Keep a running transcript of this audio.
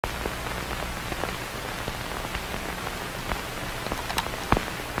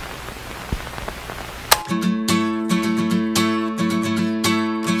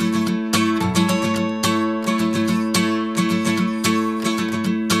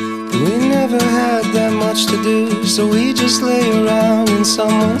never had that much to do, so we just lay around in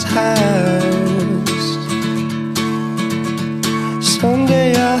someone's house.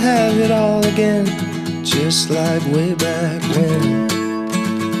 Someday I'll have it all again, just like way back when.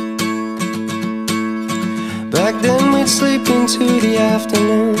 Back then we'd sleep into the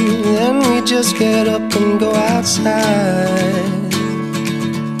afternoon, then we'd just get up and go outside.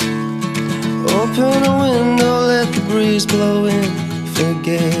 Open a window, let the breeze blow in,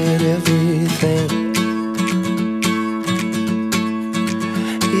 forget everything.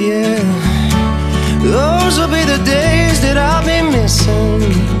 Yeah, those will be the days that I'll be missing,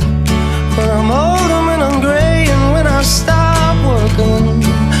 when I'm old and when I'm gray and when I stop working.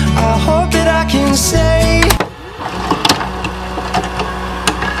 I hope that I can say,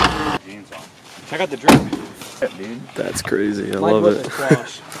 check out the drip. Dude. That's crazy. I love it.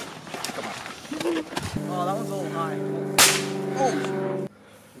 Oh, that one's a little high. Oh!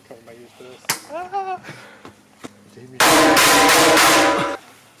 I'm covering my ears for this.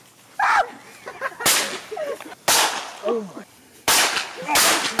 Oh my.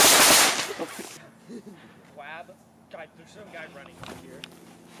 Wab. Guy, there's some guy running here.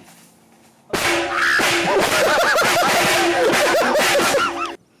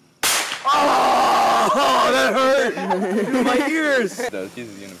 Oh, that hurt! My ears! No, this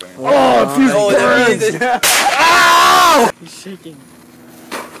is uniform. Oh, it feels burns! Ow! He's shaking.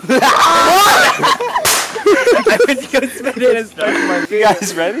 I went to go spit it and stuck in my face. You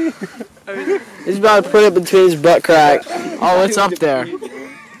guys ready? He's about to put it between his butt crack. Oh, it's up there.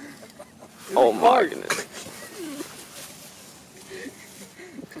 Oh my goodness.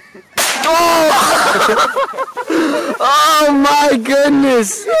 Oh! Oh my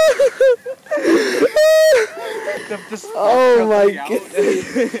goodness! Oh my goodness!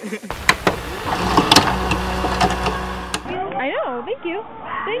 I know, thank you.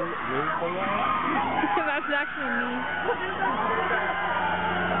 Thanks. That's actually me.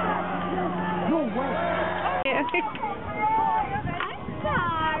 No way. I'm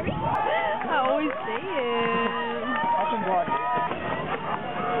sorry. I always say it.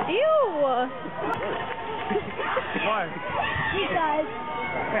 Ew. Why? You guys.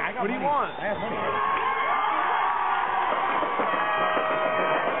 Hey, I got what do you want? I have money.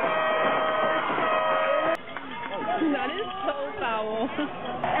 That is so foul.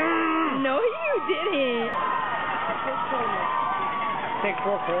 No, you didn't. Take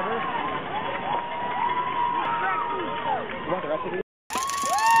 4 quarters. You want the rest of these?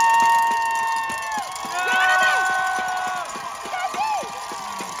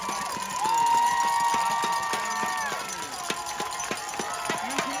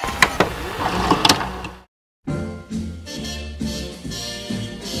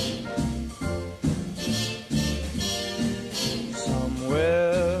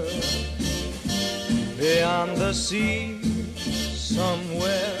 Beyond the sea,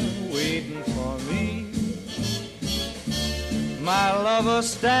 somewhere waiting for me, my lover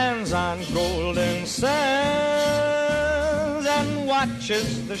stands on golden sands and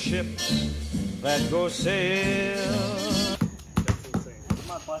watches the ships that go sail.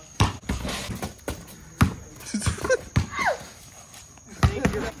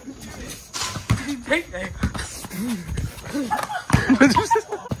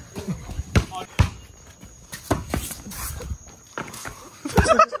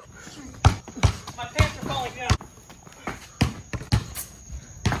 My pants are falling down.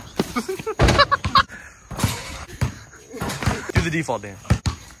 Do the default dance.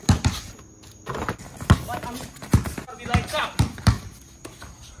 What? I'm gonna be lights out.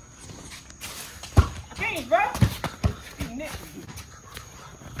 Change, bro.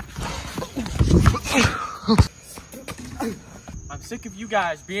 I'm sick of you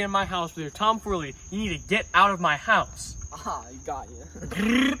guys being in my house with your tomfoolery. You need to get out of my house. Ah, you got you.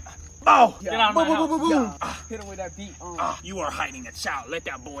 Oh! Get out of my house. Hit him with that beat. You are hiding a child. Let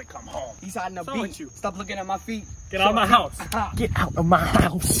that boy come home. He's hiding a beat. You. Stop looking at my feet. Get out of my house. Get out of my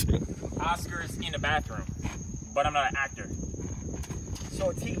house. Oscar's in the bathroom, but I'm not an actor.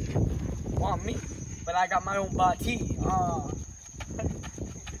 So T, want me, but I got my own body.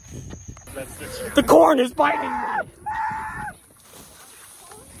 The corn is biting me.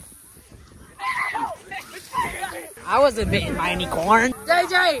 I wasn't bitten by any corn.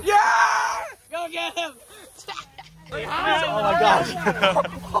 JJ! Yeah! Go get him! Oh my gosh.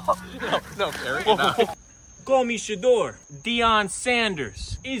 No, Eric, no. Call me Shador. Deion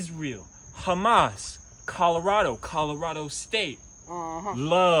Sanders. Israel. Hamas. Colorado State.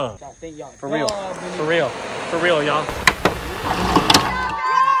 Love. For real. For real. For real, y'all.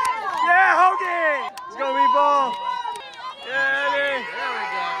 Yeah, Hogan! It's gonna be ball. Yeah, man. There we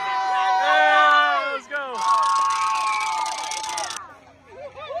go. Hey!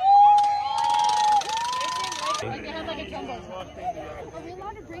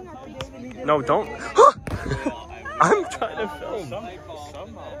 No, don't. I'm trying to film.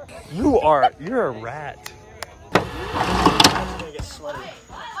 You're a rat. I'm gonna get sweaty.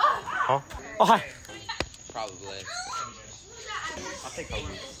 Huh? Oh, Probably. I think I'll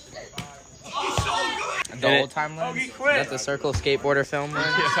lose. The old time lens? Is that the circle skateboarder film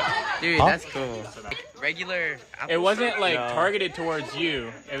lens? Dude, that's cool. Like regular Apple It wasn't Store? like No. targeted towards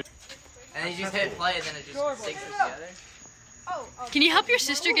you. It was And then you just hit play and then it just sticks it together? Can you help your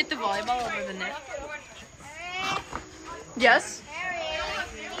sister get the volleyball over the net? Yes.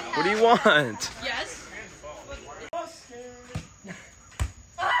 What do you want? Yes.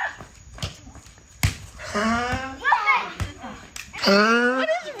 What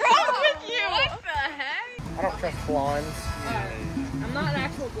is wrong with you? What the heck? I don't trust blondes. I'm not an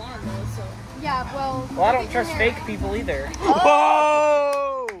actual blonde though, so. Yeah, well. Well, I don't trust fake people either.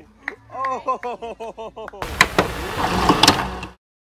 Oh! Oh!